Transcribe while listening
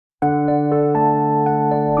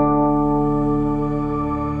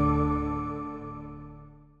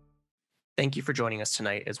Thank you for joining us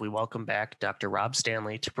tonight as we welcome back Dr. Rob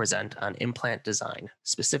Stanley to present on implant design,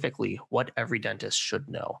 specifically what every dentist should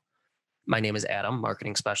know. My name is Adam,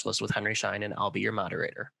 marketing specialist with Henry Schein, and I'll be your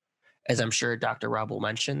moderator. As I'm sure Dr. Rob will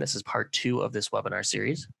mention, this is part two of this webinar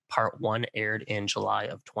series. Part one aired in July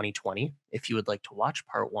of 2020. If you would like to watch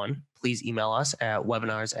part one, please email us at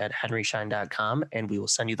webinars@henryschein.com and we will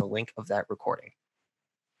send you the link of that recording.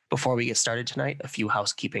 Before we get started tonight, a few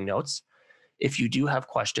housekeeping notes. If you do have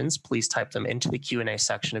questions, please type them into the Q&A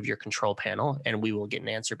section of your control panel, and we will get an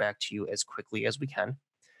answer back to you as quickly as we can.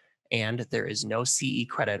 And there is no CE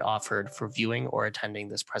credit offered for viewing or attending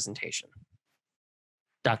this presentation.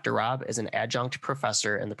 Dr. Rob is an adjunct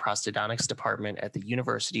professor in the prosthodontics department at the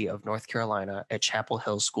University of North Carolina at Chapel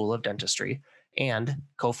Hill School of Dentistry and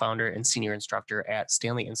co-founder and senior instructor at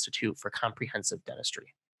Stanley Institute for Comprehensive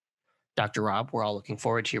Dentistry. Dr. Rob, we're all looking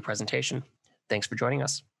forward to your presentation. Thanks for joining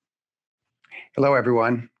us. Hello,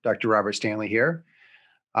 everyone. Dr. Robert Stanley here.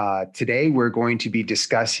 Today, we're going to be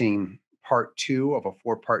discussing part two of a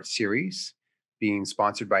four-part series being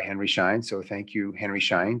sponsored by Henry Schein. So thank you, Henry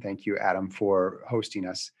Schein. Thank you, Adam, for hosting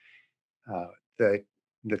us. The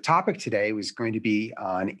topic today was going to be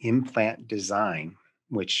on implant design,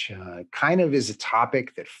 which kind of is a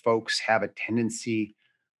topic that folks have a tendency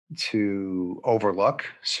to overlook.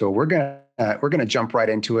 So we're gonna jump right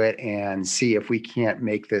into it and see if we can't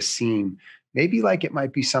make this seem maybe like it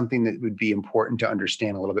might be something that would be important to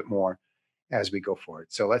understand a little bit more as we go forward.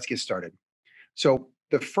 So let's get started. So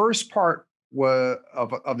the first part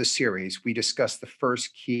of the series, we discussed the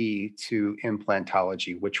first key to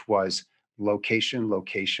implantology, which was location,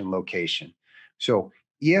 location, location. So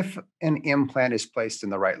if an implant is placed in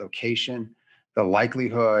the right location, the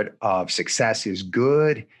likelihood of success is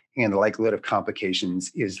good and the likelihood of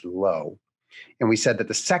complications is low. And we said that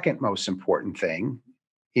the second most important thing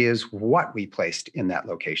is what we placed in that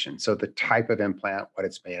location. So the type of implant, what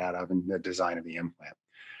it's made out of, and the design of the implant.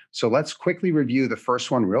 So let's quickly review the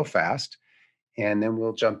first one real fast, and then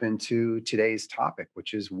we'll jump into today's topic,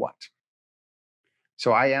 which is what.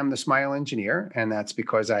 So I am the Smile engineer, and that's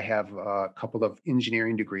because I have a couple of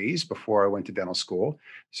engineering degrees before I went to dental school.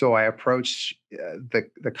 So I approach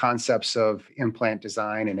the concepts of implant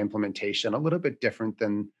design and implementation a little bit different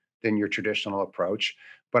than your traditional approach.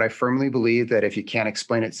 But I firmly believe that if you can't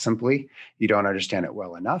explain it simply, you don't understand it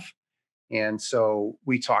well enough. And so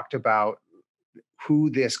we talked about who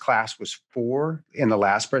this class was for in the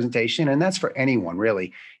last presentation, and that's for anyone,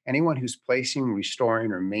 really. Anyone who's placing,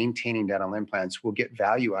 restoring, or maintaining dental implants will get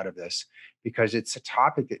value out of this because it's a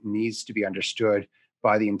topic that needs to be understood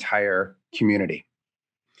by the entire community.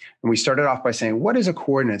 And we started off by saying, what is a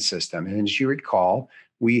coordinate system? And as you recall,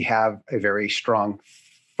 we have a very strong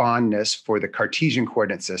fondness for the Cartesian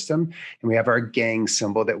coordinate system, and we have our gang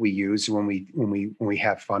symbol that we use when we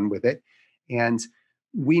have fun with it. And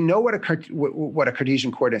we know what a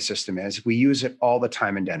Cartesian coordinate system is. We use it all the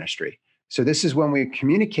time in dentistry. So this is when we're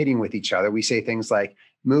communicating with each other. We say things like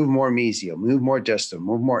move more mesial, move more distal,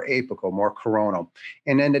 move more apical, more coronal.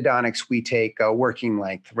 In endodontics, we take working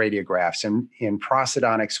length radiographs, and in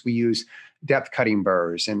prosthodontics, we use depth cutting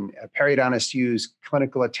burrs, and periodontists use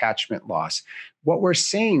clinical attachment loss. What we're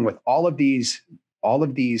saying with all of these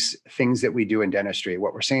things that we do in dentistry,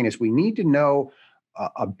 what we're saying is we need to know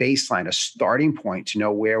a baseline, a starting point to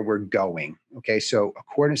know where we're going. Okay, so a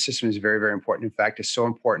coordinate system is very, very important. In fact, it's so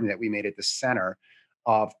important that we made it the center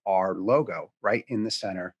of our logo, right in the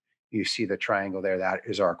center. You see the triangle there, that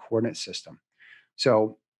is our coordinate system.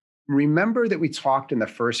 So remember that we talked in the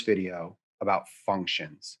first video about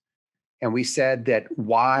functions. And we said that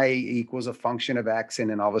y equals a function of x,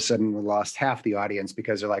 and then all of a sudden we lost half the audience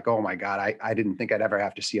because they're like, oh my God, I didn't think I'd ever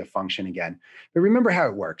have to see a function again. But remember how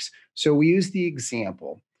it works. So we use the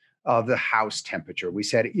example of the house temperature. We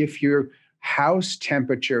said if your house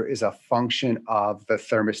temperature is a function of the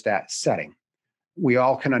thermostat setting, we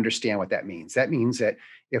all can understand what that means. That means that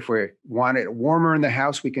if we want it warmer in the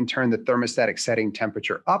house, we can turn the thermostatic setting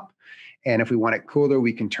temperature up. And if we want it cooler,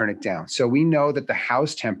 we can turn it down. So we know that the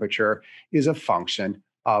house temperature is a function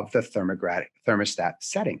of the thermostat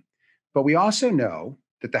setting. But we also know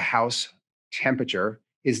that the house temperature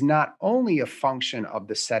is not only a function of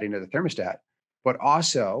the setting of the thermostat, but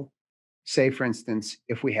also, say, for instance,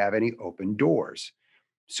 if we have any open doors.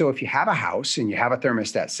 So if you have a house and you have a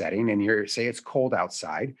thermostat setting and say it's cold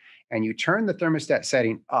outside, and you turn the thermostat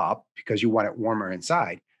setting up because you want it warmer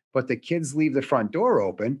inside, but the kids leave the front door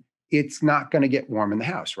open, it's not going to get warm in the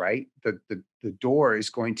house, right? The door is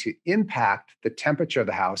going to impact the temperature of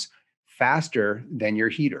the house faster than your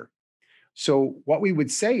heater. So what we would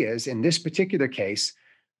say is, in this particular case,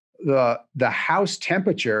 the house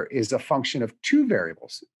temperature is a function of two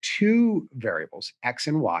variables, X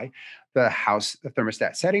and Y, the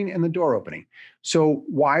thermostat setting and the door opening. So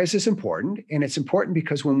why is this important? And it's important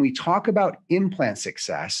because when we talk about implant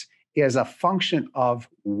success as a function of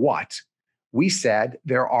what, we said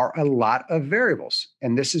there are a lot of variables.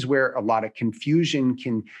 And this is where a lot of confusion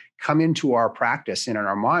can come into our practice and in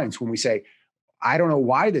our minds when we say, I don't know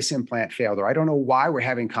why this implant failed, or I don't know why we're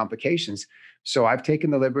having complications. So I've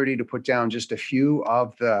taken the liberty to put down just a few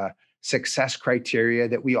of the success criteria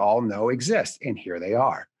that we all know exist, and here they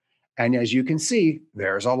are. And as you can see,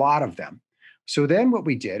 there's a lot of them. So then what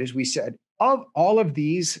we did is we said, of all of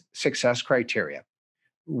these success criteria,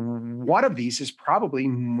 one of these is probably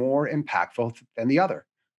more impactful than the other.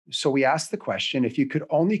 So we asked the question, if you could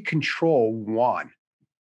only control one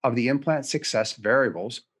of the implant success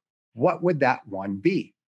variables, what would that one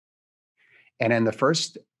be? And in the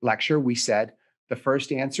first lecture, we said the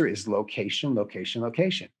first answer is location, location,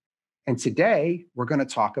 location. And today, we're going to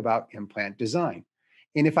talk about implant design.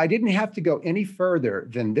 And if I didn't have to go any further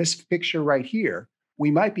than this picture right here,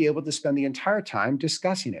 we might be able to spend the entire time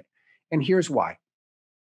discussing it. And here's why.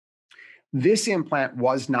 This implant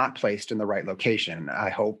was not placed in the right location. I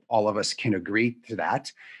hope all of us can agree to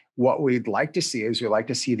that. What we'd like to see is we'd like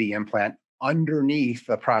to see the implant underneath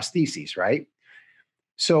the prostheses, right?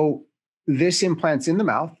 So this implant's in the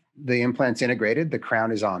mouth, the implant's integrated, the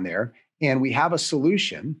crown is on there, and we have a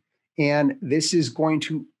solution. And this is going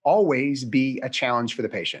to always be a challenge for the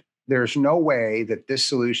patient. There's no way that this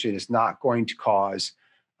solution is not going to cause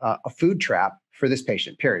a food trap for this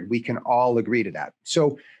patient, period. We can all agree to that.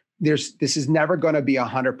 So this is never going to be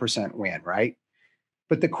 100% win, right?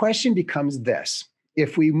 But the question becomes this.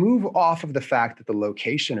 If we move off of the fact that the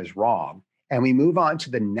location is wrong and we move on to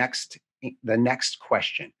the next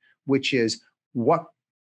question, which is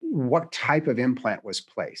what type of implant was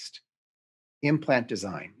placed? Implant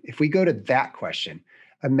design. If we go to that question,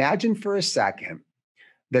 imagine for a second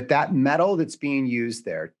that metal that's being used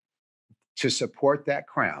there to support that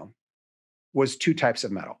crown was two types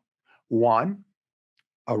of metal. One,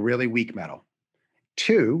 a really weak metal.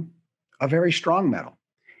 Two, a very strong metal.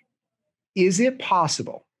 Is it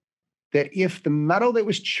possible that if the metal that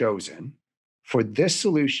was chosen for this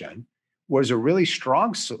solution was a really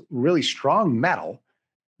strong metal,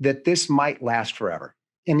 that this might last forever?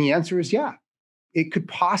 And the answer is yeah, it could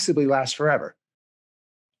possibly last forever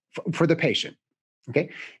for the patient. Okay.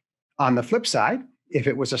 On the flip side, if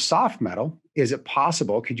it was a soft metal, is it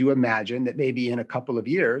possible? Could you imagine that maybe in a couple of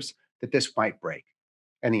years that this might break?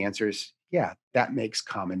 And the answer is yeah, that makes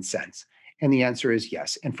common sense. And the answer is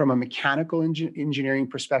yes. And from a mechanical engineering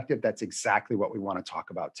perspective, that's exactly what we want to talk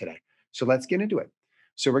about today. So let's get into it.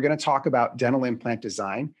 So we're going to talk about dental implant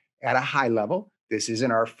design at a high level. This is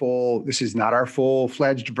not our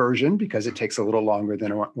full-fledged version because it takes a little longer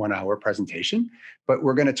than a 1 hour presentation, but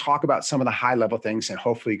we're going to talk about some of the high level things and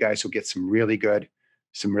hopefully you guys will get some really good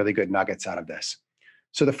nuggets out of this.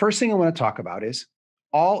 So the first thing I want to talk about is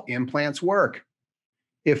all implants work.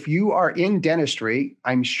 If you are in dentistry,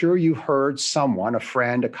 I'm sure you've heard someone, a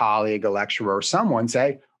friend, a colleague, a lecturer, or someone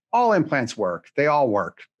say, all implants work. They all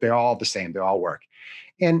work. They're all the same. They all work.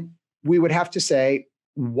 And we would have to say,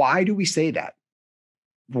 why do we say that?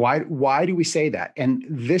 Why do we say that? And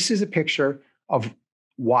this is a picture of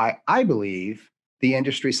why I believe the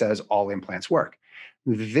industry says all implants work.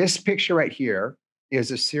 This picture right here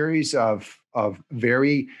is a series of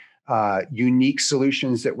very unique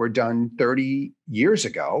solutions that were done 30 years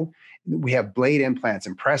ago. We have blade implants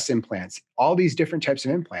and press implants, all these different types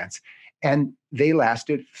of implants, and they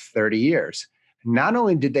lasted 30 years. Not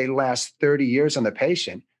only did they last 30 years on the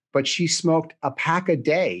patient, but she smoked a pack a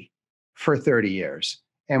day for 30 years.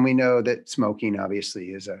 And we know that smoking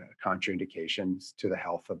obviously is a contraindication to the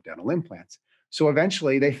health of dental implants. So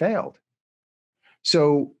eventually they failed.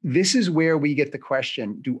 So this is where we get the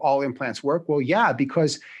question, do all implants work? Well, yeah,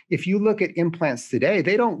 because if you look at implants today,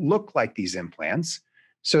 they don't look like these implants.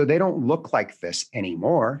 So they don't look like this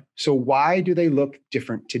anymore. So why do they look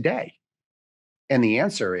different today? And the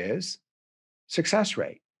answer is success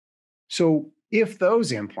rate. So if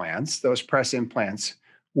those implants, those press implants,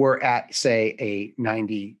 were at, say, a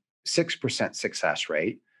 96% success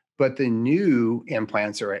rate, but the new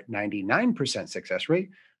implants are at 99% success rate,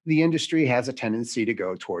 the industry has a tendency to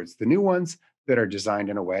go towards the new ones that are designed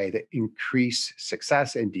in a way that increase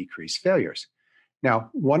success and decrease failures. Now,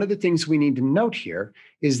 one of the things we need to note here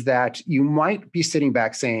is that you might be sitting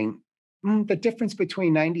back saying, the difference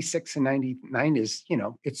between 96 and 99 is,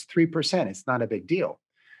 it's 3%. It's not a big deal.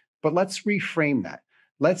 But let's reframe that.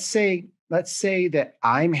 Let's say that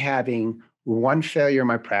I'm having one failure in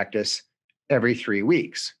my practice every 3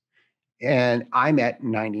 weeks. and I'm at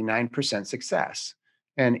 99% success.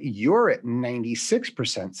 And you're at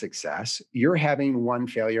 96% success. You're having one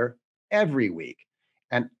failure every week.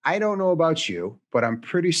 And I don't know about you, but I'm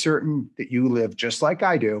pretty certain that you live just like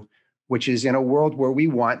I do, which is in a world where we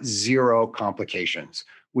want zero complications.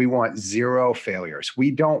 We want zero failures.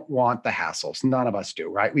 We don't want the hassles. None of us do,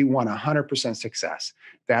 right? We want 100% success.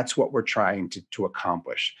 That's what we're trying to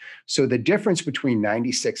accomplish. So the difference between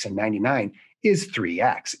 96 and 99 is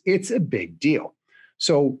 3x. It's a big deal.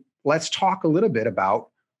 So let's talk a little bit about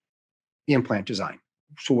implant design.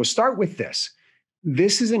 So we'll start with this.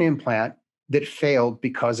 This is an implant that failed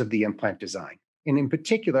because of the implant design, and in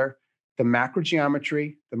particular, the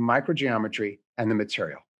macrogeometry, the microgeometry, and the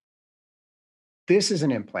material. This is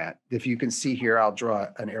an implant. If you can see here, I'll draw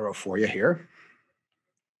an arrow for you here.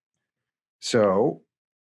 So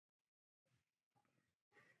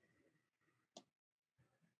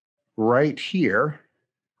right here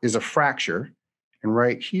is a fracture, and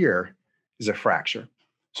right here is a fracture.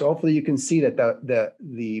 So hopefully you can see that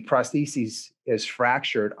the prosthesis is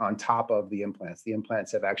fractured on top of the implants. The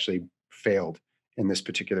implants have actually failed in this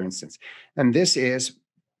particular instance. And this is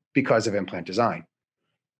because of implant design.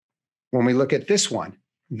 When we look at this one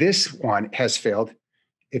has failed.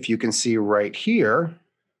 If you can see right here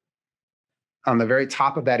on the very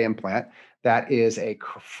top of that implant, that is a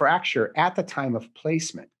fracture at the time of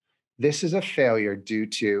placement. This is a failure due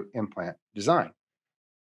to implant design.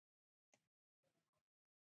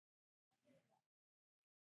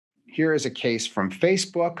 Here is a case from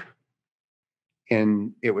Facebook.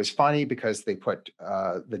 And it was funny because they put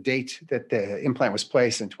the date that the implant was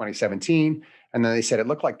placed in 2017. And then they said it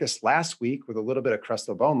looked like this last week with a little bit of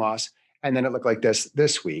crestal bone loss. And then it looked like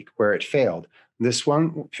this week where it failed. This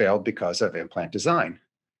one failed because of implant design.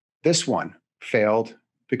 This one failed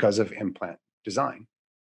because of implant design.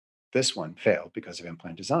 This one failed because of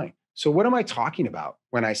implant design. So what am I talking about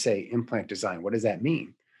when I say implant design? What does that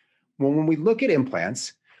mean? Well, when we look at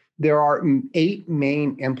implants, there are 8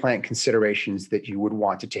 main implant considerations that you would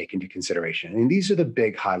want to take into consideration. And these are the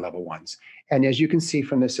big high-level ones. And as you can see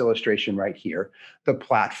from this illustration right here, the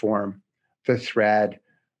platform, the thread,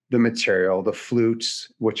 the material, the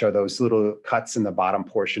flutes, which are those little cuts in the bottom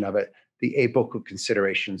portion of it, the apical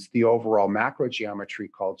considerations, the overall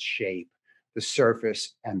macrogeometry called shape, the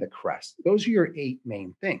surface, and the crest. Those are your 8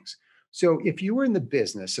 main things. So if you were in the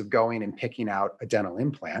business of going and picking out a dental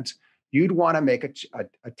implant, you'd want to make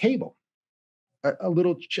a table, a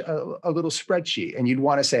little spreadsheet, and you'd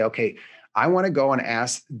want to say, okay, I want to go and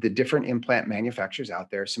ask the different implant manufacturers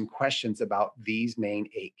out there some questions about these main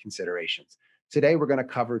 8 considerations. Today, we're going to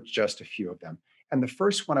cover just a few of them. And the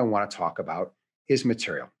first one I want to talk about is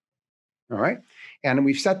material. All right. And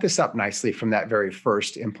we've set this up nicely from that very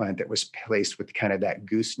first implant that was placed with kind of that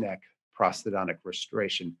gooseneck prosthodontic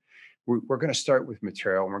restoration. We're going to start with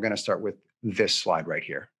material, and we're going to start with this slide right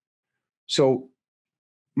here. So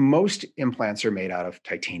most implants are made out of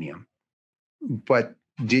titanium, but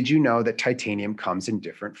did you know that titanium comes in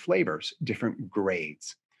different flavors, different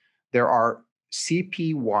grades? There are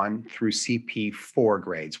CP1 through CP4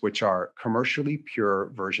 grades, which are commercially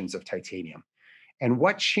pure versions of titanium. And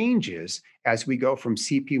what changes as we go from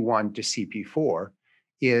CP1 to CP4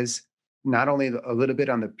 is not only a little bit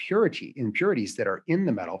on the impurities that are in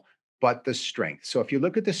the metal, but the strength. So if you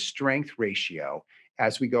look at the strength ratio,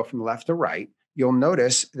 as we go from left to right, you'll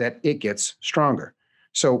notice that it gets stronger.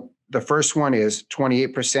 So the first one is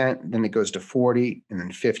 28%, then it goes to 40, and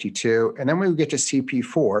then 52. And then when we get to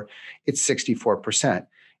CP4, it's 64%.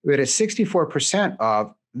 It is 64%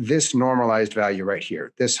 of this normalized value right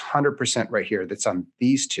here, this 100% right here that's on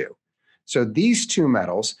these two. So these two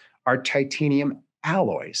metals are titanium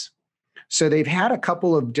alloys. So they've had a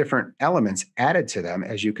couple of different elements added to them,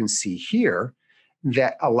 as you can see here,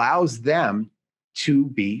 that allows them to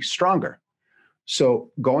be stronger.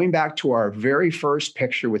 So going back to our very first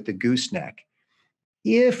picture with the gooseneck,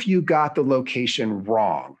 if you got the location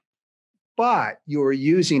wrong, but you were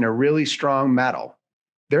using a really strong metal,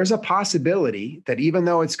 there's a possibility that even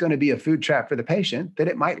though it's going to be a food trap for the patient, that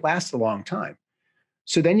it might last a long time.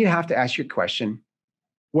 So then you have to ask your question,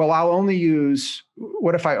 well,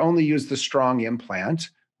 what if I only use the strong implant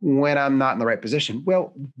when I'm not in the right position?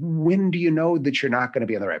 Well, when do you know that you're not going to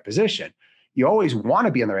be in the right position? You always want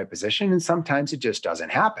to be in the right position, and sometimes it just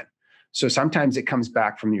doesn't happen. So sometimes it comes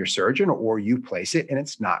back from your surgeon, or you place it and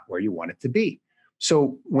it's not where you want it to be.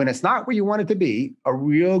 So when it's not where you want it to be, a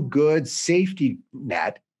real good safety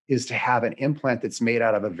net is to have an implant that's made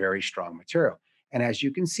out of a very strong material. And as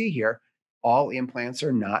you can see here, all implants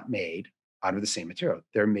are not made out of the same material.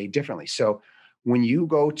 They're made differently. So when you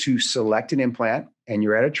go to select an implant and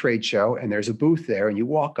you're at a trade show and there's a booth there and you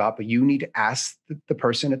walk up and you need to ask the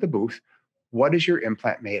person at the booth, what is your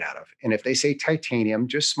implant made out of? And if they say titanium,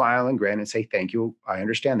 just smile and grin and say, thank you. I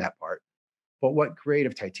understand that part. But what grade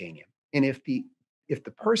of titanium? And if the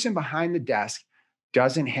person behind the desk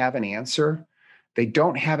doesn't have an answer, they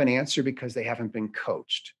don't have an answer because they haven't been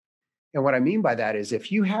coached. And what I mean by that is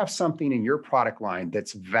if you have something in your product line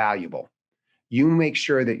that's valuable, you make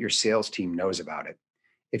sure that your sales team knows about it.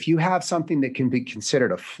 If you have something that can be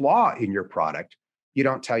considered a flaw in your product, you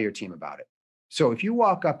don't tell your team about it. So if you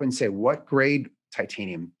walk up and say, what grade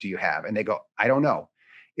titanium do you have? And they go, I don't know.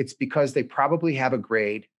 It's because they probably have a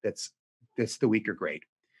grade that's the weaker grade.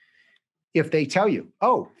 If they tell you,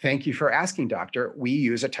 oh, thank you for asking, doctor, we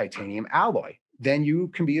use a titanium alloy, then you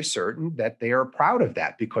can be certain that they are proud of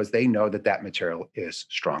that because they know that that material is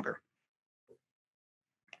stronger.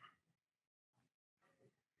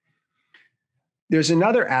 There's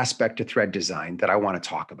another aspect to thread design that I want to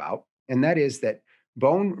talk about, and that is that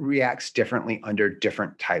bone reacts differently under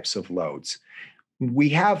different types of loads. We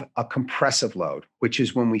have a compressive load, which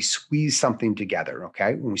is when we squeeze something together,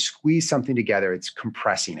 okay? When we squeeze something together, it's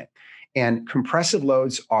compressing it. And compressive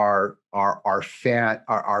loads are our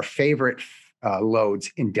favorite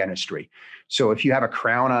loads in dentistry. So if you have a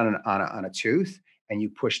crown on a tooth and you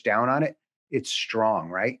push down on it, it's strong,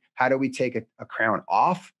 right? How do we take a crown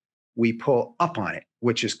off? We pull up on it,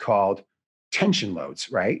 which is called tension loads,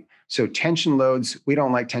 right? So tension loads, we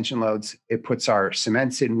don't like tension loads. It puts our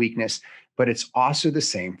cements in weakness, but it's also the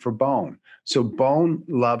same for bone. So bone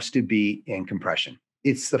loves to be in compression.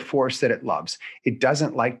 It's the force that it loves. It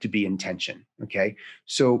doesn't like to be in tension, okay?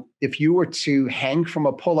 So if you were to hang from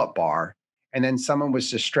a pull-up bar and then someone was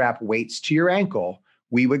to strap weights to your ankle,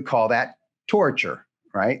 we would call that torture,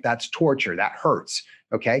 right? That's torture. That hurts,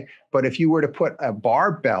 okay? But if you were to put a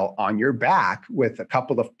barbell on your back with a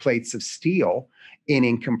couple of plates of steel and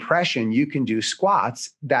in compression, you can do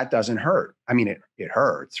squats, that doesn't hurt. I mean, it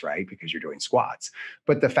hurts, right? Because you're doing squats.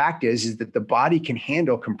 But the fact is that the body can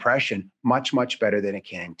handle compression much, much better than it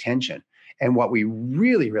can in tension. And what we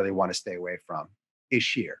really, really want to stay away from is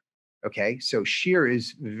shear. Okay, so shear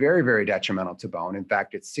is very, very detrimental to bone. In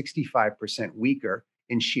fact, it's 65% weaker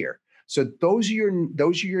in shear. So those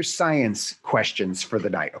are your science questions for the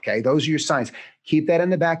night, okay? Those are your science. Keep that in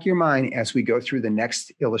the back of your mind as we go through the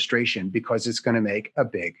next illustration because it's going to make a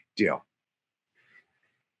big deal.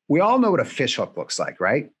 We all know what a fish hook looks like,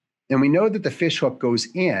 right? And we know that the fish hook goes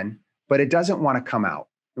in, but it doesn't want to come out.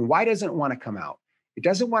 And why doesn't it want to come out? It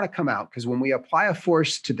doesn't want to come out because when we apply a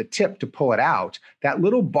force to the tip to pull it out, that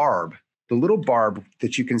little barb, the little barb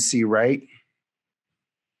that you can see right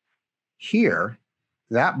here,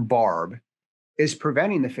 that barb is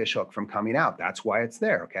preventing the fish hook from coming out. That's why it's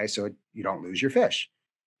there, okay? So you don't lose your fish,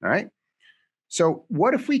 all right? So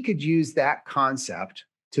what if we could use that concept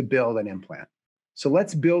to build an implant? So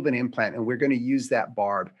let's build an implant and we're gonna use that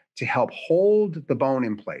barb to help hold the bone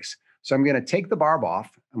in place. So I'm gonna take the barb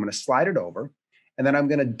off, I'm gonna slide it over, and then I'm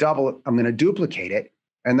gonna duplicate it,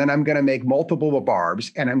 and then I'm gonna make multiple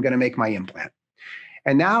barbs and I'm gonna make my implant.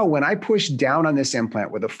 And now when I push down on this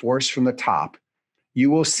implant with a force from the top, you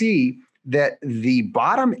will see that the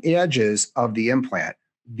bottom edges of the implant,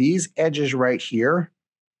 these edges right here,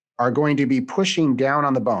 are going to be pushing down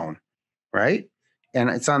on the bone, right? And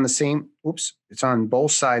it's on the same, it's on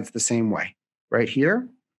both sides the same way, right here,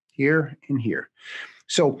 here, and here.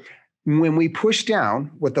 So when we push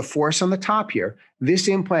down with the force on the top here, this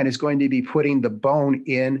implant is going to be putting the bone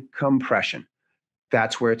in compression.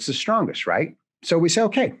 That's where it's the strongest, right? So we say,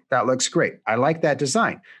 okay, that looks great. I like that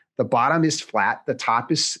design. The bottom is flat, the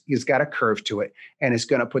top is got a curve to it, and it's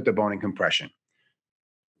going to put the bone in compression.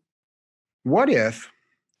 What if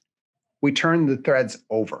we turn the threads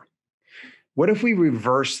over? What if we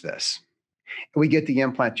reverse this? We get the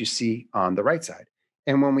implant you see on the right side.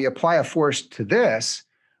 And when we apply a force to this,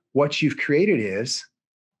 what you've created is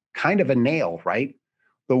kind of a nail, right?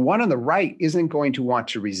 The one on the right isn't going to want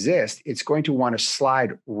to resist. It's going to want to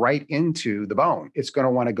slide right into the bone. It's going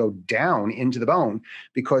to want to go down into the bone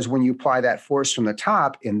because when you apply that force from the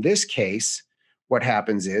top, in this case, what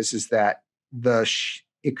happens is that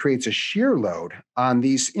it creates a shear load on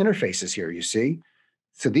these interfaces here, you see?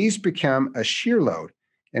 So these become a shear load.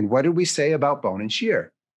 And what did we say about bone and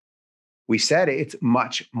shear? We said it's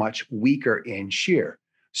much, much weaker in shear.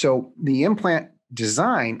 So the implant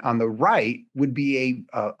design on the right would be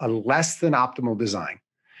a less than optimal design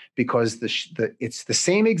because it's the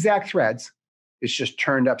same exact threads, it's just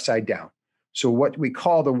turned upside down. So what we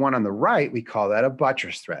call the one on the right, we call that a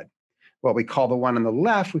buttress thread. What we call the one on the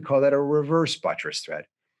left, we call that a reverse buttress thread.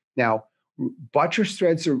 Now, buttress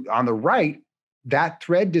threads are on the right, that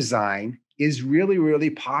thread design is really, really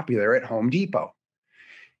popular at Home Depot.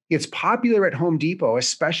 It's popular at Home Depot,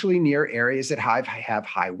 especially near areas that have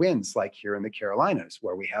high winds, like here in the Carolinas,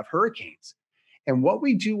 where we have hurricanes. And what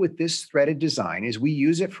we do with this threaded design is we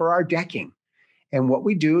use it for our decking. And what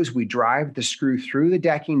we do is we drive the screw through the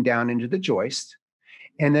decking down into the joist.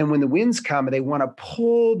 And then when the winds come, they want to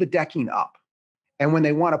pull the decking up. And when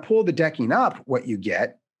they want to pull the decking up, what you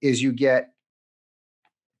get is you get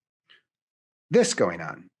this going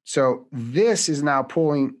on. So this is now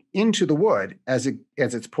pulling into the wood as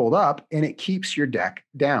it's pulled up, and it keeps your deck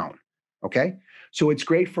down. Okay. So it's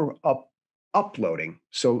great for uploading.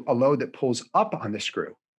 So a load that pulls up on the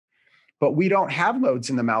screw. But we don't have loads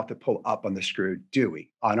in the mouth that pull up on the screw, do we?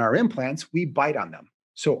 On our implants, we bite on them.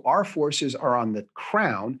 So our forces are on the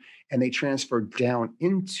crown and they transfer down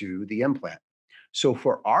into the implant. So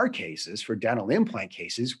for our cases, for dental implant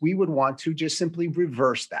cases, we would want to just simply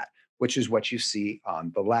reverse that, which is what you see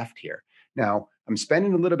on the left here. Now, I'm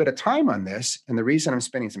spending a little bit of time on this, and the reason I'm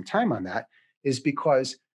spending some time on that is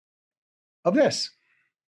because of this.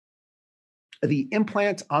 The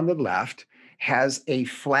implant on the left has a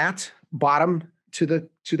flat bottom to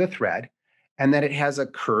the thread, and then it has a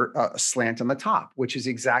slant on the top, which is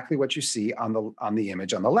exactly what you see on the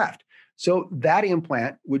image on the left. So that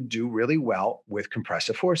implant would do really well with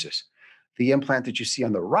compressive forces. The implant that you see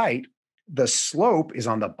on the right, the slope is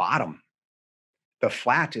on the bottom. The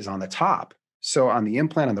flat is on the top. So on the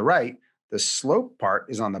implant on the right, the slope part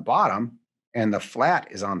is on the bottom and the flat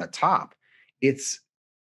is on the top. It's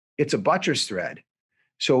a buttress thread.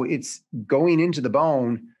 So it's going into the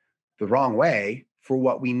bone the wrong way for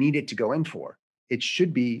what we need it to go in for. It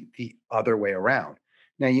should be the other way around.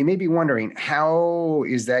 Now, you may be wondering, how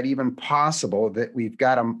is that even possible that we've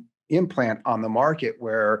got an implant on the market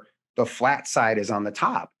where the flat side is on the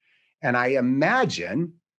top? And I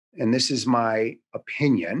imagine, and this is my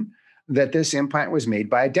opinion, that this implant was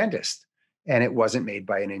made by a dentist and it wasn't made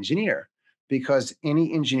by an engineer, because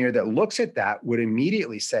any engineer that looks at that would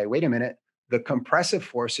immediately say, wait a minute, the compressive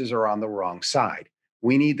forces are on the wrong side.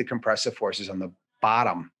 We need the compressive forces on the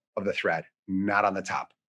bottom of the thread, not on the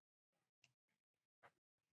top.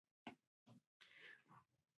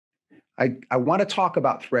 I want to talk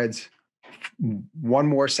about threads, one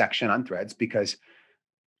more section on threads, because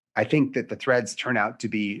I think that the threads turn out to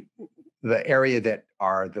be the area that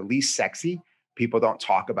are the least sexy. People don't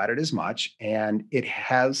talk about it as much, and it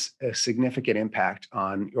has a significant impact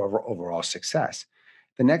on your overall success.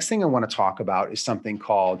 The next thing I want to talk about is something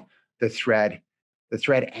called the thread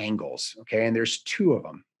angles. Okay. And there's two of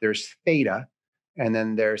them. There's theta and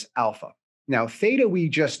then there's alpha. Now, theta we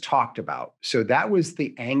just talked about. So that was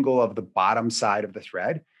the angle of the bottom side of the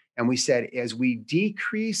thread. And we said, as we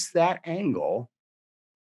decrease that angle,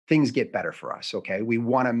 things get better for us. Okay. We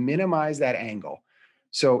want to minimize that angle.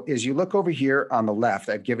 So as you look over here on the left,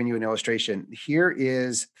 I've given you an illustration. Here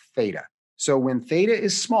is theta. So when theta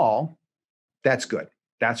is small, that's good.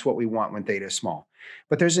 That's what we want when theta is small.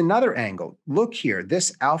 But there's another angle. Look here.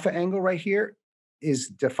 This alpha angle right here is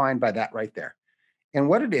defined by that right there. And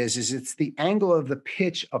what it is it's the angle of the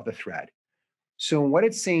pitch of the thread. So what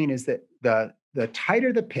it's saying is that the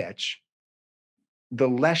tighter the pitch, the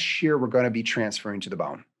less shear we're going to be transferring to the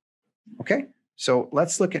bone. Okay? So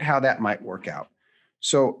let's look at how that might work out.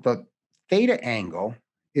 So the theta angle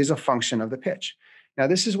is a function of the pitch. Now,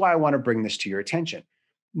 this is why I want to bring this to your attention.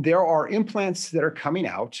 There are implants that are coming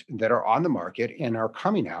out, that are on the market and are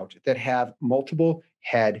coming out, that have multiple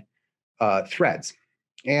head threads.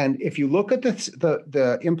 And if you look at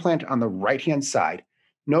the implant on the right-hand side,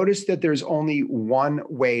 notice that there's only one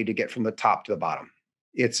way to get from the top to the bottom.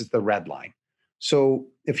 It's the red line. So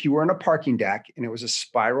if you were in a parking deck and it was a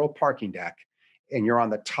spiral parking deck and you're on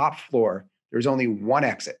the top floor, there's only one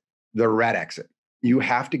exit, the red exit. You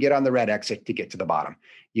have to get on the red exit to get to the bottom.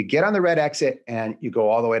 You get on the red exit and you go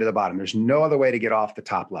all the way to the bottom. There's no other way to get off the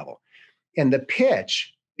top level. And the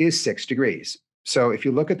pitch is 6 degrees. So if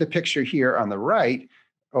you look at the picture here on the right,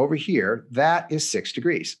 over here, that is 6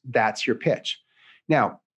 degrees. That's your pitch.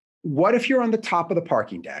 Now, what if you're on the top of the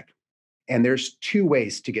parking deck and there's two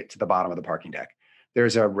ways to get to the bottom of the parking deck?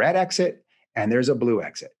 There's a red exit and there's a blue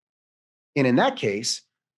exit. And in that case,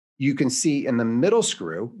 you can see in the middle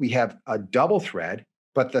screw, we have a double thread,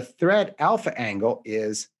 but the thread alpha angle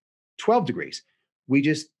is 12 degrees. We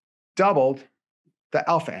just doubled the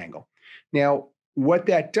alpha angle. Now, what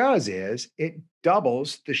that does is it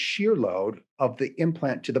doubles the shear load of the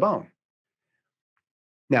implant to the bone.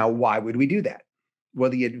 Now, why would we do that?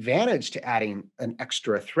 Well, the advantage to adding an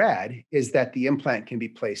extra thread is that the implant can be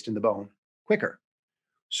placed in the bone quicker.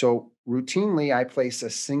 So routinely, I place a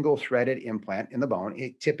single threaded implant in the bone.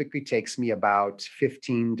 It typically takes me about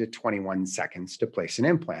 15 to 21 seconds to place an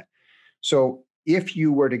implant. So if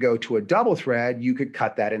you were to go to a double thread, you could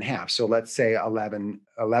cut that in half. So let's say 11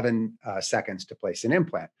 seconds to place an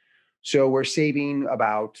implant. So we're saving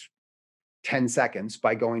about 10 seconds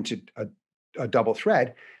by going to a double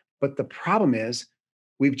thread. But the problem is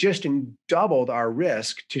we've just doubled our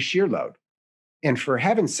risk to shear load. And for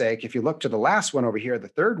heaven's sake, if you look to the last one over here, the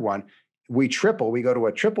third one, we go to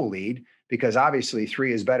a triple lead because obviously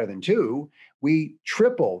 3 is better than 2. We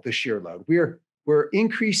triple the shear load. We're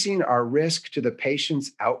increasing our risk to the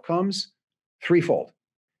patient's outcomes threefold.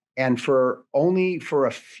 And only for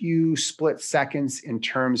a few split seconds in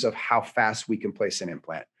terms of how fast we can place an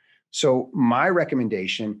implant. So my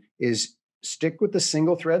recommendation is stick with the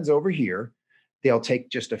single threads over here. They'll take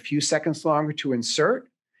just a few seconds longer to insert,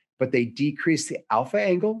 but they decrease the alpha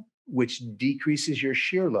angle, which decreases your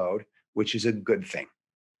shear load, which is a good thing.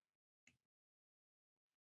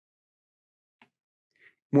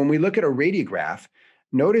 When we look at a radiograph,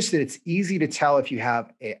 notice that it's easy to tell if you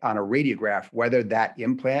have on a radiograph whether that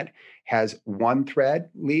implant has 1 thread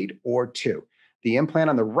lead or 2. The implant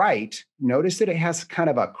on the right, notice that it has kind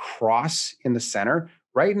of a cross in the center.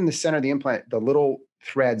 Right in the center of the implant, the little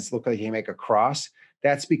threads look like they make a cross.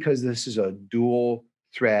 That's because this is a dual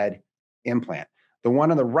thread implant. The one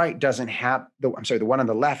on the right doesn't have, the one on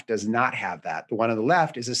the left does not have that. The one on the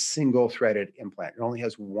left is a single threaded implant. It only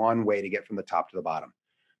has one way to get from the top to the bottom.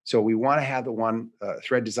 So we want to have the one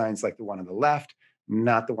thread designs like the one on the left,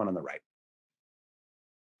 not the one on the right.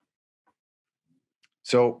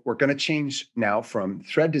 So we're going to change now from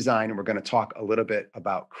thread design, and we're going to talk a little bit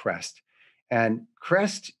about crest. And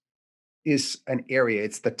crest is an area,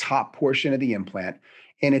 it's the top portion of the implant,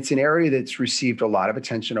 and it's an area that's received a lot of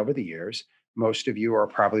attention over the years. Most of you are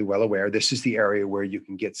probably well aware, this is the area where you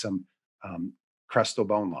can get some crestal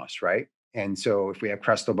bone loss, right? And so if we have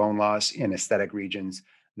crestal bone loss in aesthetic regions,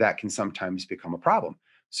 that can sometimes become a problem.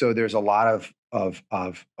 So there's a lot of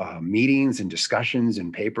meetings and discussions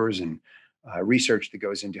and papers and research that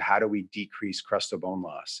goes into how do we decrease crestal bone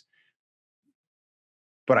loss.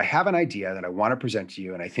 But I have an idea that I want to present to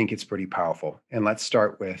you, and I think it's pretty powerful. And let's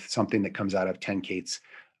start with something that comes out of Tenkate's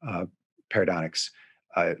Periodontics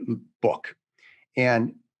book.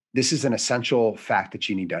 And this is an essential fact that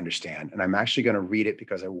you need to understand. And I'm actually going to read it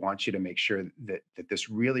because I want you to make sure that this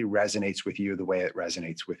really resonates with you the way it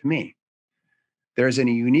resonates with me. There's a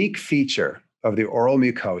unique feature of the oral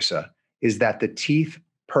mucosa is that the teeth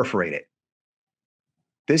perforate it.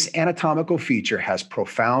 This anatomical feature has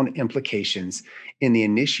profound implications in the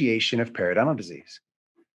initiation of periodontal disease.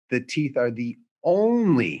 The teeth are the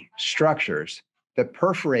only structures that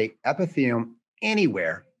perforate epithelium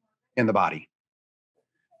anywhere in the body.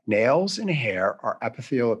 Nails and hair are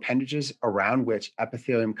epithelial appendages around which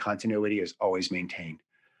epithelium continuity is always maintained.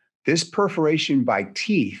 This perforation by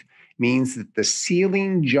teeth means that the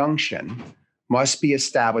sealing junction must be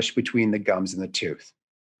established between the gums and the tooth.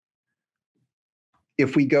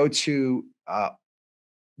 If we go to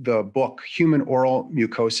the book, Human Oral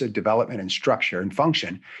Mucosa Development and Structure and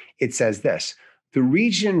Function, it says this: the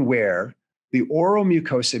region where the oral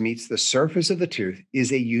mucosa meets the surface of the tooth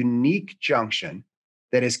is a unique junction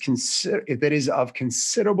that is of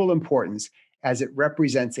considerable importance as it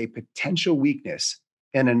represents a potential weakness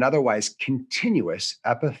in an otherwise continuous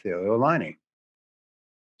epithelial lining.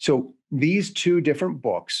 So these two different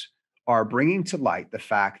books are bringing to light the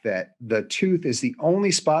fact that the tooth is the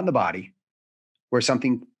only spot in the body where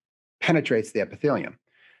something penetrates the epithelium.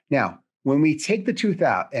 Now, when we take the tooth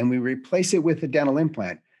out and we replace it with a dental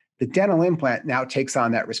implant, the dental implant now takes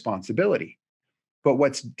on that responsibility. But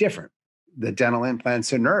what's different? The dental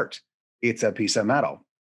implant's inert. It's a piece of metal.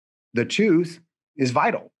 The tooth is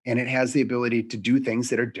vital, and it has the ability to do things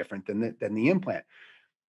that are different than the implant.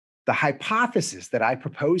 The hypothesis that I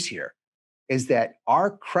propose here is that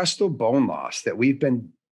our crestal bone loss that we've been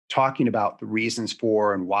talking about the reasons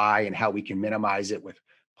for and why and how we can minimize it with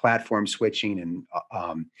platform switching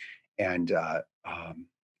and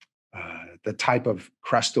the type of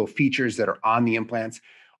crestal features that are on the implants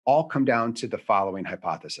all come down to the following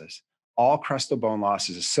hypothesis. All crestal bone loss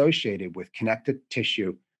is associated with connective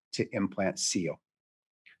tissue to implant seal.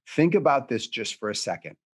 Think about this just for a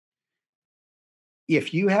second.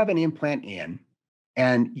 If you have an implant in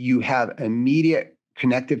and you have immediate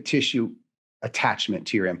connective tissue attachment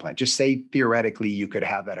to your implant, just say theoretically you could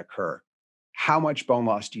have that occur, how much bone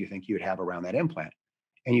loss do you think you would have around that implant?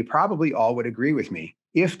 And you probably all would agree with me.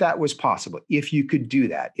 If that was possible, if you could do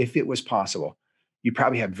that, if it was possible, you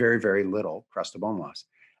probably have very, very little crestal bone loss.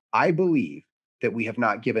 I believe that we have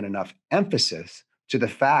not given enough emphasis to the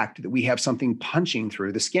fact that we have something punching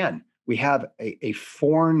through the skin. We have a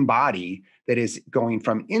foreign body that is going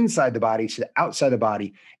from inside the body to the outside the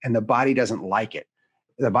body, and the body doesn't like it.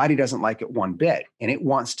 The body doesn't like it one bit, and it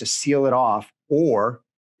wants to seal it off, or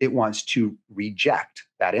it wants to reject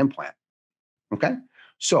that implant. Okay.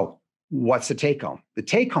 So what's the take home? The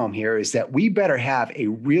take home here is that we better have a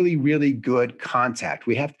really, really good contact.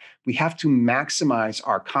 We have to maximize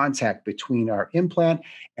our contact between our implant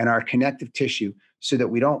and our connective tissue so that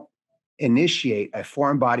we don't initiate a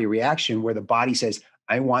foreign body reaction where the body says,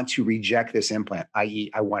 I want to reject this implant,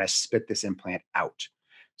 i.e., I want to spit this implant out.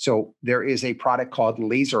 So there is a product called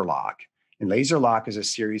Laser Lock. And Laser Lock is a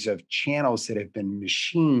series of channels that have been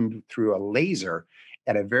machined through a laser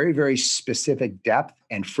at a very, very specific depth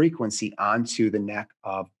and frequency onto the neck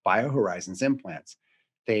of BioHorizons implants.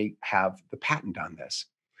 They have the patent on this.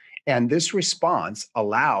 And this response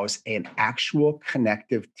allows an actual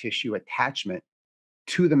connective tissue attachment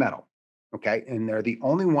to the metal. Okay. And they're the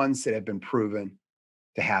only ones that have been proven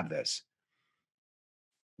to have this.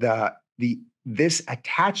 This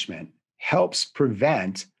attachment helps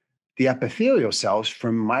prevent the epithelial cells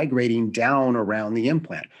from migrating down around the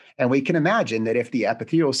implant. And we can imagine that if the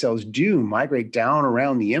epithelial cells do migrate down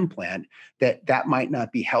around the implant, that might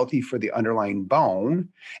not be healthy for the underlying bone,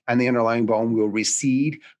 and the underlying bone will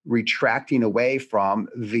recede, retracting away from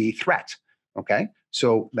the threat. Okay.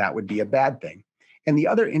 So that would be a bad thing. And the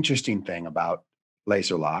other interesting thing about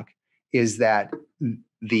Laser Lock is that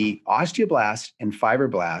the osteoblast and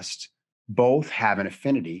fibroblast both have an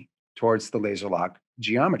affinity towards the Laser Lock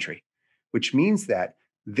geometry, which means that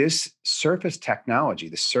this surface technology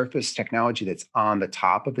that's on the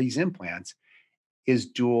top of these implants is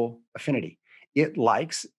dual affinity. It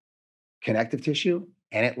likes connective tissue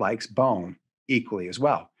and it likes bone equally as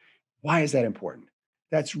well. Why is that important?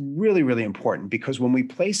 That's really, really important because when we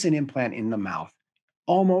place an implant in the mouth,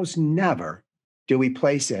 almost never do we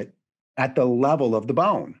place it at the level of the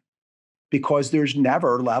bone because there's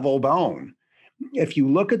never level bone. If you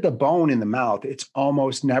look at the bone in the mouth, it's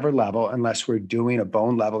almost never level unless we're doing a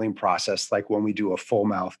bone leveling process like when we do a full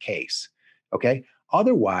mouth case. Okay.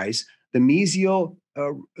 Otherwise, the mesial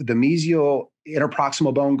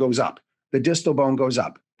interproximal bone goes up, the distal bone goes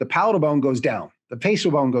up, the palatal bone goes down, the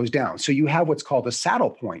facial bone goes down. So you have what's called a saddle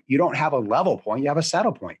point. You don't have a level point, you have a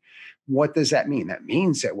saddle point. What does that mean? That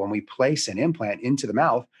means that when we place an implant into the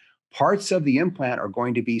mouth, parts of the implant are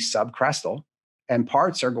going to be subcrestal and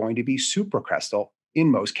parts are going to be supracrestal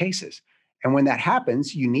in most cases. And when that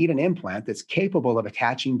happens, you need an implant that's capable of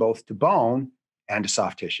attaching both to bone and to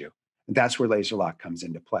soft tissue. And that's where Laser Lock comes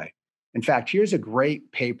into play. In fact, here's a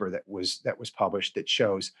great paper that was published that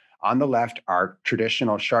shows on the left are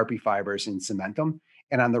traditional Sharpie fibers in cementum,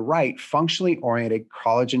 and on the right, functionally oriented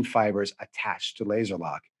collagen fibers attached to Laser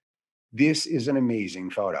Lock. This is an amazing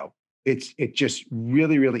photo. It just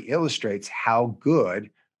really, really illustrates how good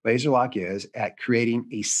Laser Lock is at creating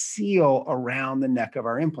a seal around the neck of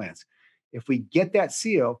our implants. If we get that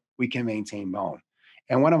seal, we can maintain bone.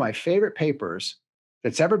 And one of my favorite papers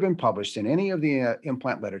that's ever been published in any of the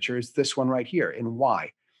implant literature is this one right here. And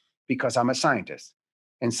why? Because I'm a scientist,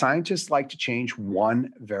 and scientists like to change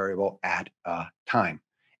one variable at a time.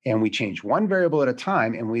 And we change one variable at a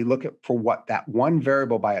time, and we look for what that one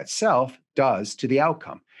variable by itself does to the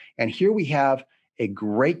outcome. And here we have a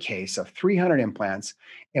great case of 300 implants.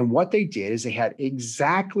 And what they did is they had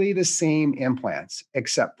exactly the same implants,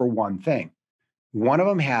 except for one thing. One of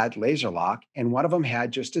them had Laser Lock, and one of them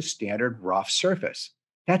had just a standard rough surface.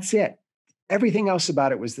 That's it. Everything else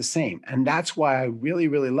about it was the same. And that's why I really,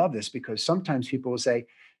 really love this, because sometimes people will say,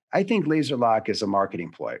 I think Laser Lock is a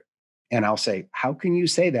marketing ploy. And I'll say, how can you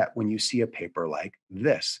say that when you see a paper like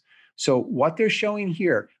this? So what they're showing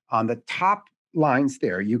here on the top lines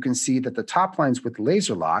there, you can see that the top lines with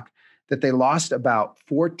Laser Lock, that they lost about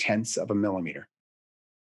 0.4 of a millimeter.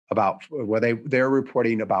 They're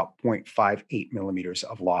reporting about 0.58 millimeters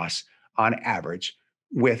of loss on average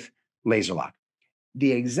with Laser Lock.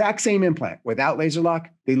 The exact same implant without Laser Lock,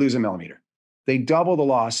 they lose a millimeter. They double the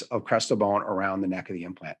loss of crestal bone around the neck of the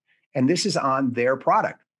implant. And this is on their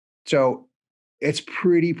product. So it's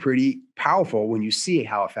pretty powerful when you see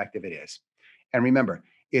how effective it is. And remember,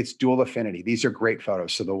 it's dual affinity. These are great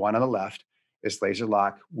photos. So the one on the left is Laser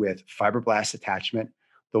Lock with fibroblast attachment.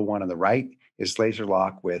 The one on the right is Laser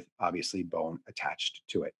Lock with obviously bone attached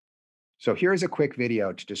to it. So here's a quick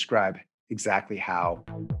video to describe exactly how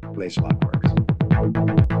Laser Lock works.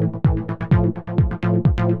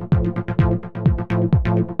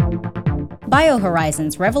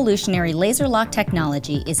 BioHorizons' revolutionary laser lock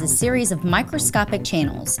technology is a series of microscopic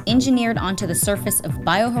channels engineered onto the surface of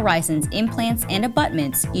BioHorizons implants and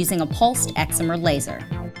abutments using a pulsed excimer laser.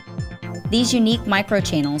 These unique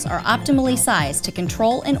microchannels are optimally sized to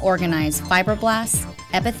control and organize fibroblasts,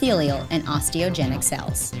 epithelial, and osteogenic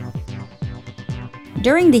cells.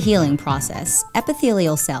 During the healing process,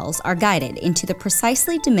 epithelial cells are guided into the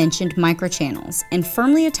precisely dimensioned microchannels and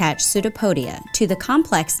firmly attach pseudopodia to the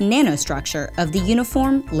complex nanostructure of the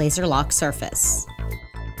uniform laser lock surface.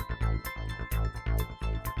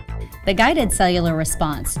 The guided cellular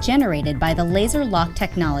response generated by the laser lock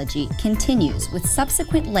technology continues with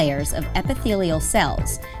subsequent layers of epithelial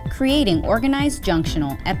cells, creating organized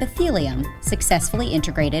junctional epithelium successfully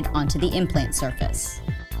integrated onto the implant surface.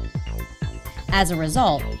 As a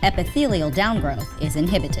result, epithelial downgrowth is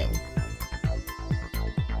inhibited.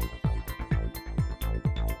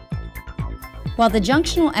 While the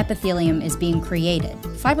junctional epithelium is being created,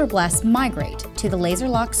 fibroblasts migrate to the laser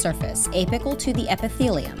lock surface apical to the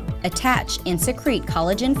epithelium, attach and secrete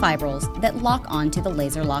collagen fibrils that lock onto the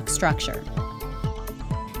laser lock structure.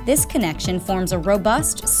 This connection forms a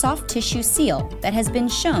robust, soft tissue seal that has been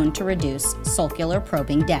shown to reduce sulcular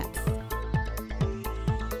probing depth.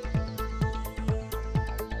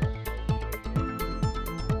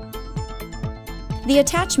 The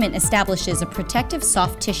attachment establishes a protective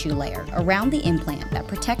soft tissue layer around the implant that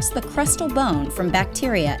protects the crestal bone from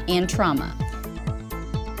bacteria and trauma.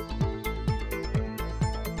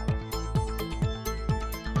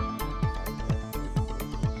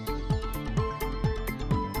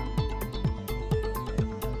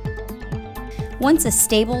 Once a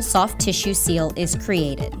stable soft tissue seal is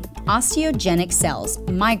created, osteogenic cells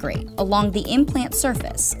migrate along the implant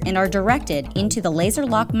surface and are directed into the laser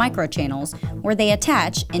lock microchannels where they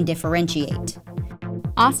attach and differentiate.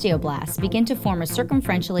 Osteoblasts begin to form a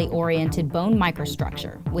circumferentially oriented bone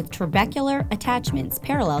microstructure with trabecular attachments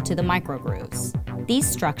parallel to the microgrooves. These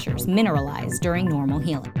structures mineralize during normal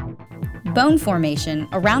healing. Bone formation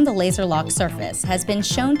around the laser lock surface has been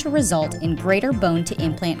shown to result in greater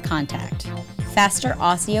bone-to-implant contact, faster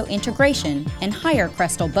osseointegration, and higher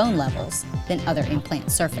crestal bone levels than other implant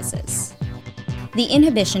surfaces. The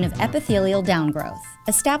inhibition of epithelial downgrowth,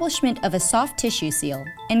 establishment of a soft tissue seal,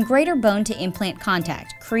 and greater bone-to-implant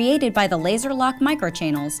contact created by the laser lock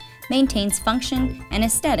microchannels maintains function and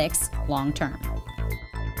aesthetics long-term.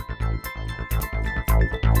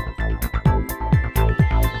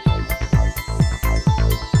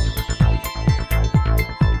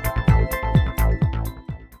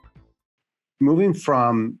 Moving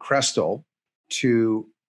from crestal to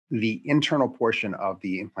the internal portion of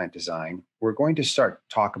the implant design, we're going to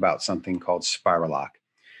talk about something called spiral lock.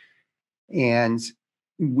 And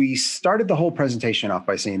we started the whole presentation off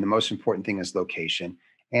by saying the most important thing is location.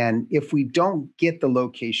 And if we don't get the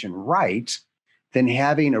location right, then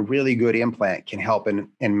having a really good implant can help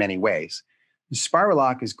in many ways. Spiral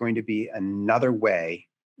lock is going to be another way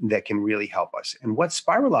that can really help us. And what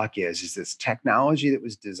spiral lock is this technology that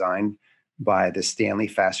was designed by the Stanley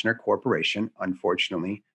Fastener Corporation,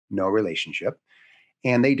 unfortunately, no relationship.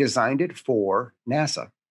 And they designed it for NASA.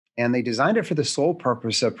 And they designed it for the sole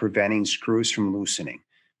purpose of preventing screws from loosening,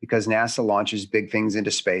 because NASA launches big things into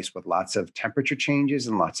space with lots of temperature changes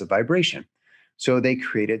and lots of vibration. So they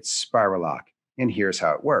created spiral lock. And here's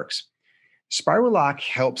how it works. Spiral lock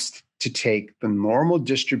helps to take the normal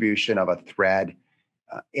distribution of a thread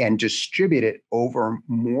and distribute it over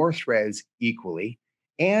more threads equally,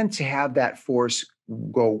 and to have that force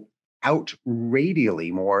go out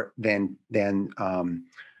radially more than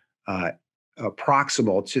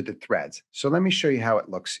proximal to the threads. So let me show you how it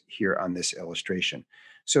looks here on this illustration.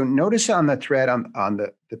 So notice on the thread on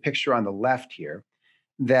the picture on the left here,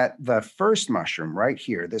 that the first mushroom right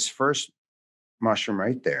here, this first mushroom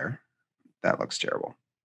right there, that looks terrible.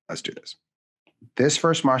 Let's do this. This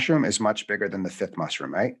first mushroom is much bigger than the fifth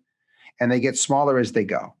mushroom, right? And they get smaller as they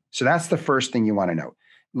go. So that's the first thing you want to note.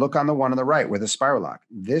 Look on the one on the right with a spiral lock.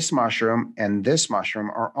 This mushroom and this mushroom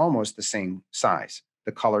are almost the same size,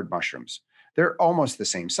 the colored mushrooms. They're almost the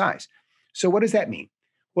same size. So what does that mean?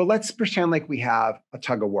 Well, let's pretend like we have a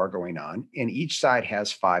tug of war going on, and each side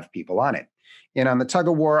has 5 people on it. And on the tug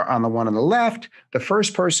of war on the one on the left, the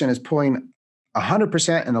first person is pulling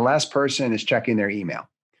 100% and the last person is checking their email.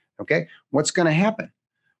 Okay, what's going to happen?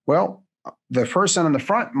 Well, the person on the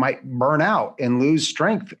front might burn out and lose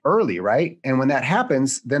strength early, right? And when that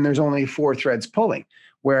happens, then there's only 4 threads pulling.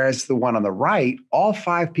 Whereas the one on the right, all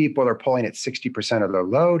 5 people are pulling at 60% of their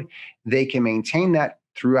load. They can maintain that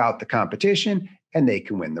throughout the competition and they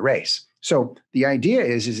can win the race. So the idea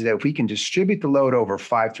is that if we can distribute the load over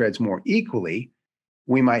 5 threads more equally,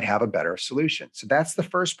 we might have a better solution. So that's the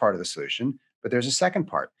first part of the solution, but there's a second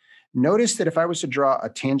part. Notice that if I was to draw a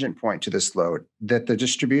tangent point to this load, that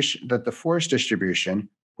the force distribution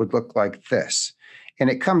would look like this. And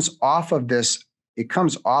it comes off of this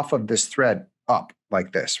thread up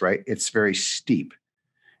like this, right? It's very steep.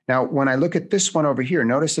 Now, when I look at this one over here,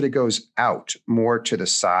 notice that it goes out more to the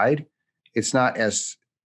side. It's not as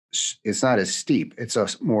steep. It's a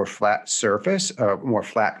more flat surface, a more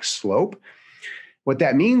flat slope. What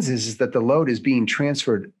that means is that the load is being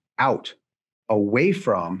transferred out, away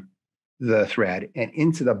from the thread and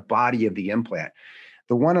into the body of the implant.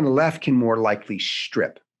 The one on the left can more likely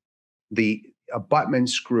strip. The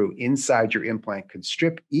abutment screw inside your implant could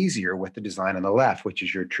strip easier with the design on the left, which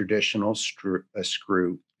is your traditional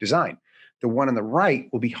screw design. The one on the right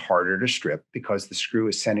will be harder to strip because the screw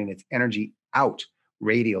is sending its energy out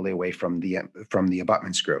radially away from the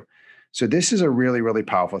abutment screw. So this is a really, really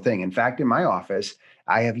powerful thing. In fact, in my office,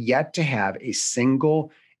 I have yet to have a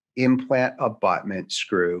single implant abutment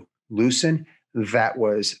screw loosen that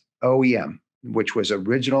was OEM, which was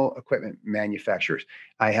original equipment manufacturers.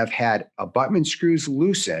 I have had abutment screws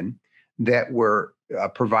loosen that were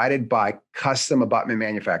provided by custom abutment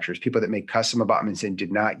manufacturers, people that make custom abutments and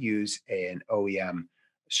did not use an OEM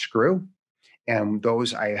screw. And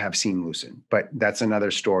those I have seen loosen, but that's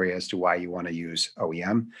another story as to why you want to use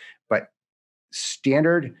OEM. But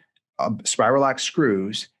standard spiral lock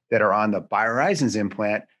screws that are on the BioHorizons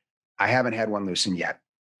implant, I haven't had one loosen yet.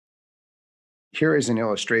 Here is an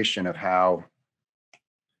illustration of how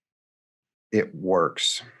it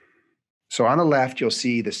works. So on the left, you'll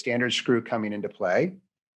see the standard screw coming into play.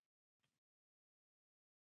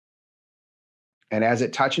 And as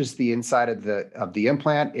it touches the inside of the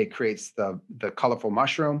implant, it creates the colorful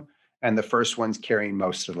mushroom, and the first one's carrying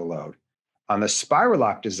most of the load. On the spiral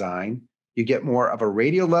lock design, you get more of a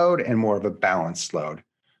radial load and more of a balanced load.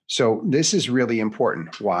 So this is really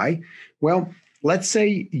important. Why? Well, let's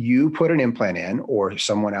say you put an implant in or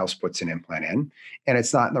someone else puts an implant in and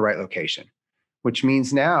it's not in the right location, which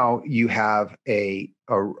means now you have a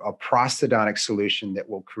prosthodontic solution that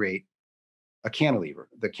will create a cantilever.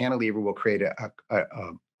 The cantilever will create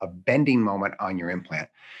a bending moment on your implant.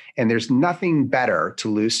 And there's nothing better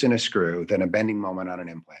to loosen a screw than a bending moment on an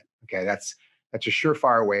implant. Okay, that's a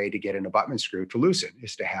surefire way to get an abutment screw to loosen,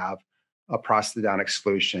 is to have a prosthodontic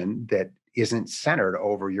solution that isn't centered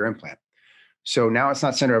over your implant. So now it's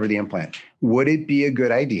not centered over the implant. Would it be a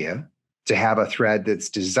good idea to have a thread that's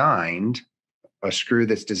designed, a screw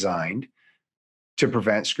that's designed to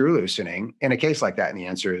prevent screw loosening in a case like that? And the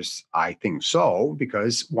answer is, I think so,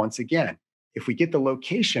 because once again, if we get the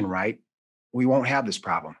location right, we won't have this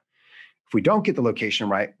problem. If we don't get the location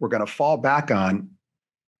right, we're going to fall back on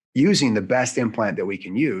using the best implant that we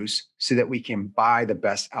can use so that we can buy the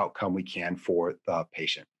best outcome we can for the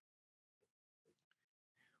patient.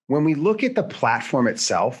 When we look at the platform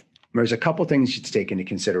itself, there's a couple things to take into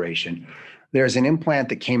consideration. There's an implant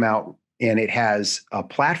that came out and it has a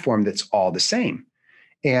platform that's all the same.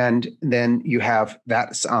 And then you have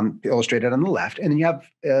that's illustrated on the left. And then you have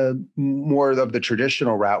more of the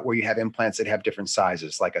traditional route where you have implants that have different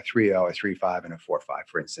sizes, like a 3.0, a 3.5, and a 4.5,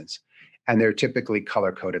 for instance. And they're typically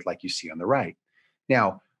color-coded like you see on the right.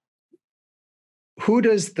 Now, who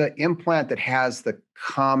does the implant that has the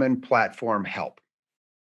common platform help?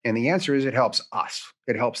 And the answer is it helps us.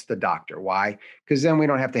 It helps the doctor. Why? Because then we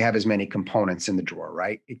don't have to have as many components in the drawer,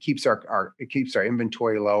 right? It keeps our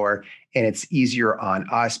inventory lower, and it's easier on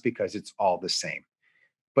us because it's all the same.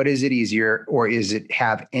 But is it easier, or is it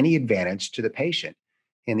have any advantage to the patient?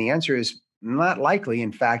 And the answer is not likely.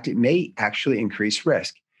 In fact, it may actually increase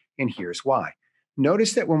risk. And here's why.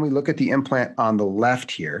 Notice that when we look at the implant on the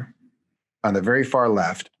left here, on the very far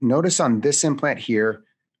left, notice on this implant here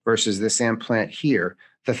versus this implant here,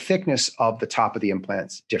 the thickness of the top of the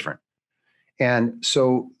implant is different. And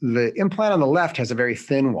so the implant on the left has a very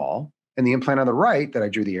thin wall, and the implant on the right that I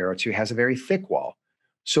drew the arrow to has a very thick wall.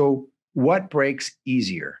 So what breaks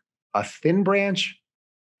easier, a thin branch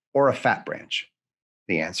or a fat branch?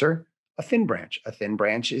 The answer, a thin branch. A thin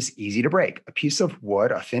branch is easy to break. A piece of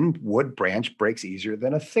wood, a thin wood branch breaks easier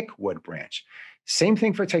than a thick wood branch. Same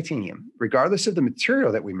thing for titanium. Regardless of the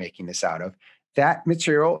material that we're making this out of, that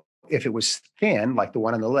material, if it was thin, like the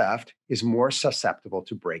one on the left, is more susceptible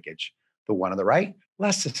to breakage. The one on the right,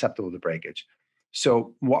 less susceptible to breakage.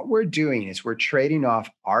 So what we're doing is we're trading off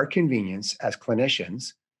our convenience as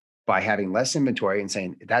clinicians by having less inventory and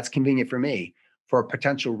saying, that's convenient for me, for a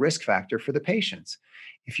potential risk factor for the patients.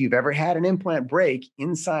 If you've ever had an implant break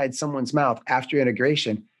inside someone's mouth after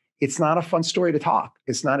integration, it's not a fun story to talk.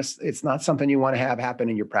 It's not something you want to have happen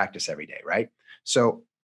in your practice every day, right? So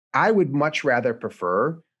I would much rather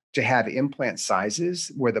prefer to have implant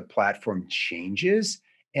sizes where the platform changes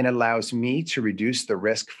and allows me to reduce the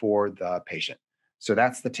risk for the patient. So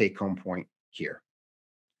that's the take home point here.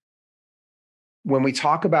 When we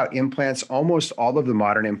talk about implants, almost all of the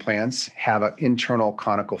modern implants have an internal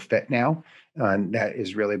conical fit now. And that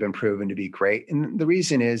has really been proven to be great. And the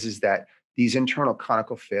reason is that these internal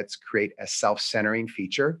conical fits create a self-centering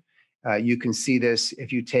feature. You can see this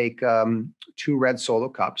if you take two red solo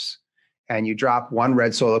cups and you drop one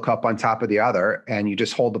red solo cup on top of the other and you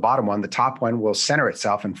just hold the bottom one, the top one will center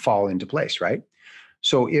itself and fall into place, right?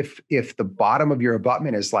 So if the bottom of your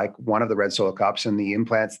abutment is like one of the red solo cups and the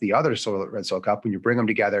implant's the other red solo cup, when you bring them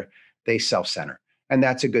together, they self-center. And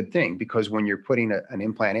that's a good thing because when you're putting an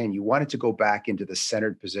implant in, you want it to go back into the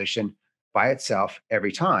centered position by itself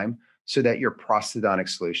every time so that your prosthodontic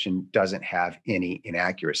solution doesn't have any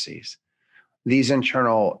inaccuracies. These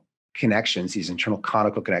internal connections, these internal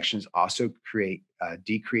conical connections also create a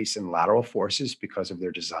decrease in lateral forces because of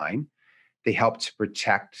their design. They help to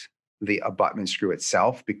protect the abutment screw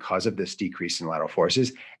itself because of this decrease in lateral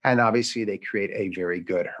forces. And obviously they create a very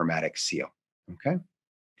good hermetic seal, okay?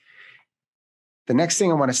 The next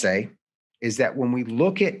thing I wanna say is that when we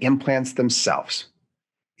look at implants themselves,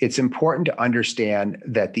 it's important to understand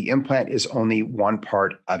that the implant is only one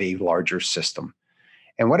part of a larger system.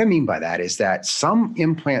 And what I mean by that is that some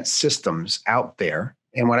implant systems out there,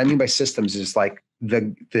 and what I mean by systems is like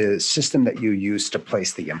the system that you use to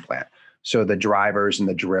place the implant. So the drivers and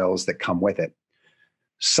the drills that come with it.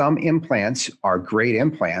 Some implants are great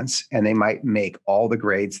implants and they might make all the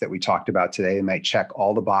grades that we talked about today. They might check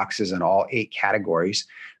all the boxes in all 8 categories,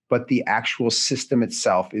 but the actual system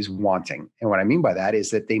itself is wanting. And what I mean by that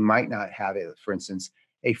is that they might not have, for instance,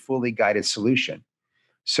 a fully guided solution.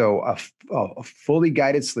 So a fully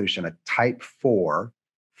guided solution, a type 4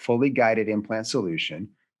 fully guided implant solution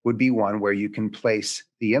would be one where you can place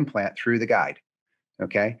the implant through the guide,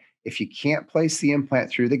 okay? If you can't place the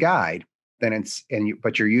implant through the guide, then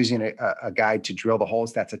but you're using a guide to drill the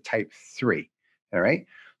holes, that's a type 3, all right?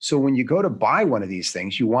 So when you go to buy one of these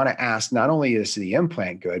things, you want to ask, not only is the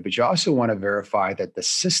implant good, but you also want to verify that the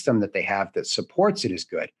system that they have that supports it is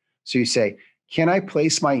good. So you say, can I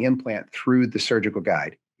place my implant through the surgical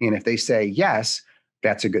guide? And if they say yes,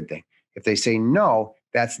 that's a good thing. If they say no,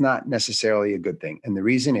 that's not necessarily a good thing. And the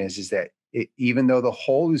reason is that even though the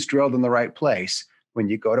hole is drilled in the right place, when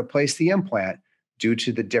you go to place the implant, due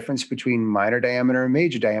to the difference between minor diameter and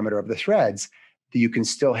major diameter of the threads, you can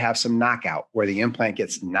still have some knockout where the implant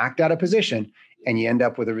gets knocked out of position and you end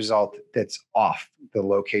up with a result that's off. The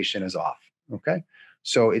location is off, okay?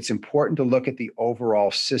 So it's important to look at the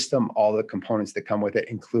overall system, all the components that come with it,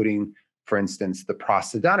 including, for instance, the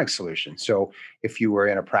prosthodontic solution. So if you were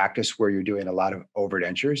in a practice where you're doing a lot of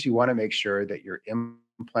overdentures, you want to make sure that your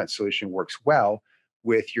implant solution works well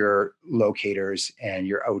with your locators and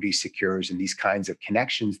your OD secures and these kinds of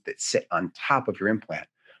connections that sit on top of your implant.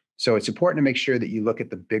 So it's important to make sure that you look at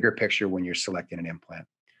the bigger picture when you're selecting an implant.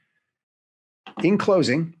 In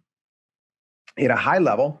closing, at a high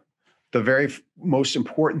level, the very most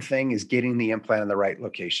important thing is getting the implant in the right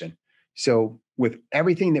location. So with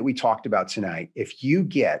everything that we talked about tonight, if you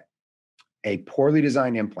get a poorly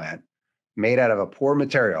designed implant made out of a poor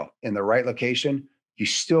material in the right location, you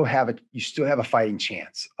still have a fighting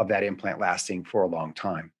chance of that implant lasting for a long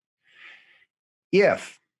time.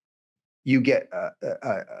 If you get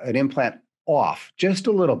an implant off just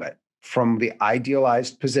a little bit from the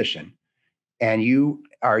idealized position, and you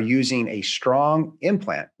are using a strong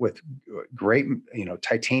implant with great,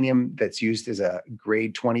 titanium that's used as a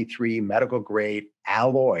grade 23 medical grade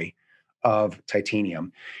alloy of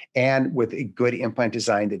titanium, and with a good implant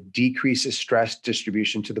design that decreases stress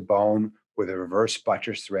distribution to the bone with a reverse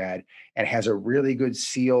buttress thread and has a really good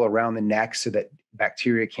seal around the neck so that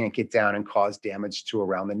bacteria can't get down and cause damage to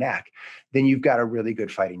around the neck, then you've got a really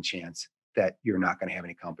good fighting chance that you're not going to have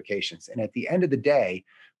any complications. And at the end of the day,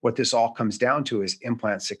 what this all comes down to is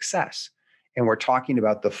implant success. And we're talking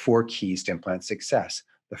about the 4 keys to implant success.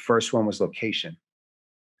 The first one was location.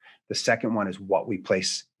 The second one is what we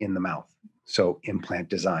place in the mouth. So implant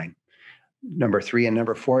design. Number 3 and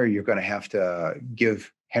number 4, you're going to have to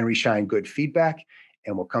give Henry Schein good feedback,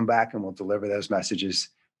 and we'll come back and we'll deliver those messages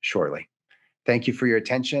shortly. Thank you for your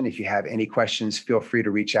attention. If you have any questions, feel free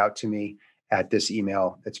to reach out to me at this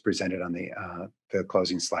email that's presented on the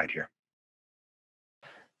closing slide here.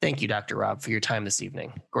 Thank you, Dr. Rob, for your time this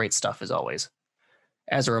evening. Great stuff as always.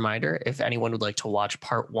 As a reminder, if anyone would like to watch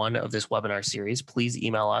part 1 of this webinar series, please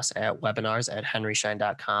email us at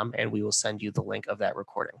webinars@henryschein.com and we will send you the link of that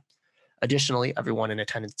recording. Additionally, everyone in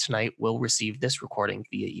attendance tonight will receive this recording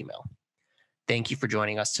via email. Thank you for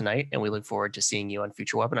joining us tonight, and we look forward to seeing you on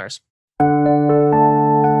future webinars.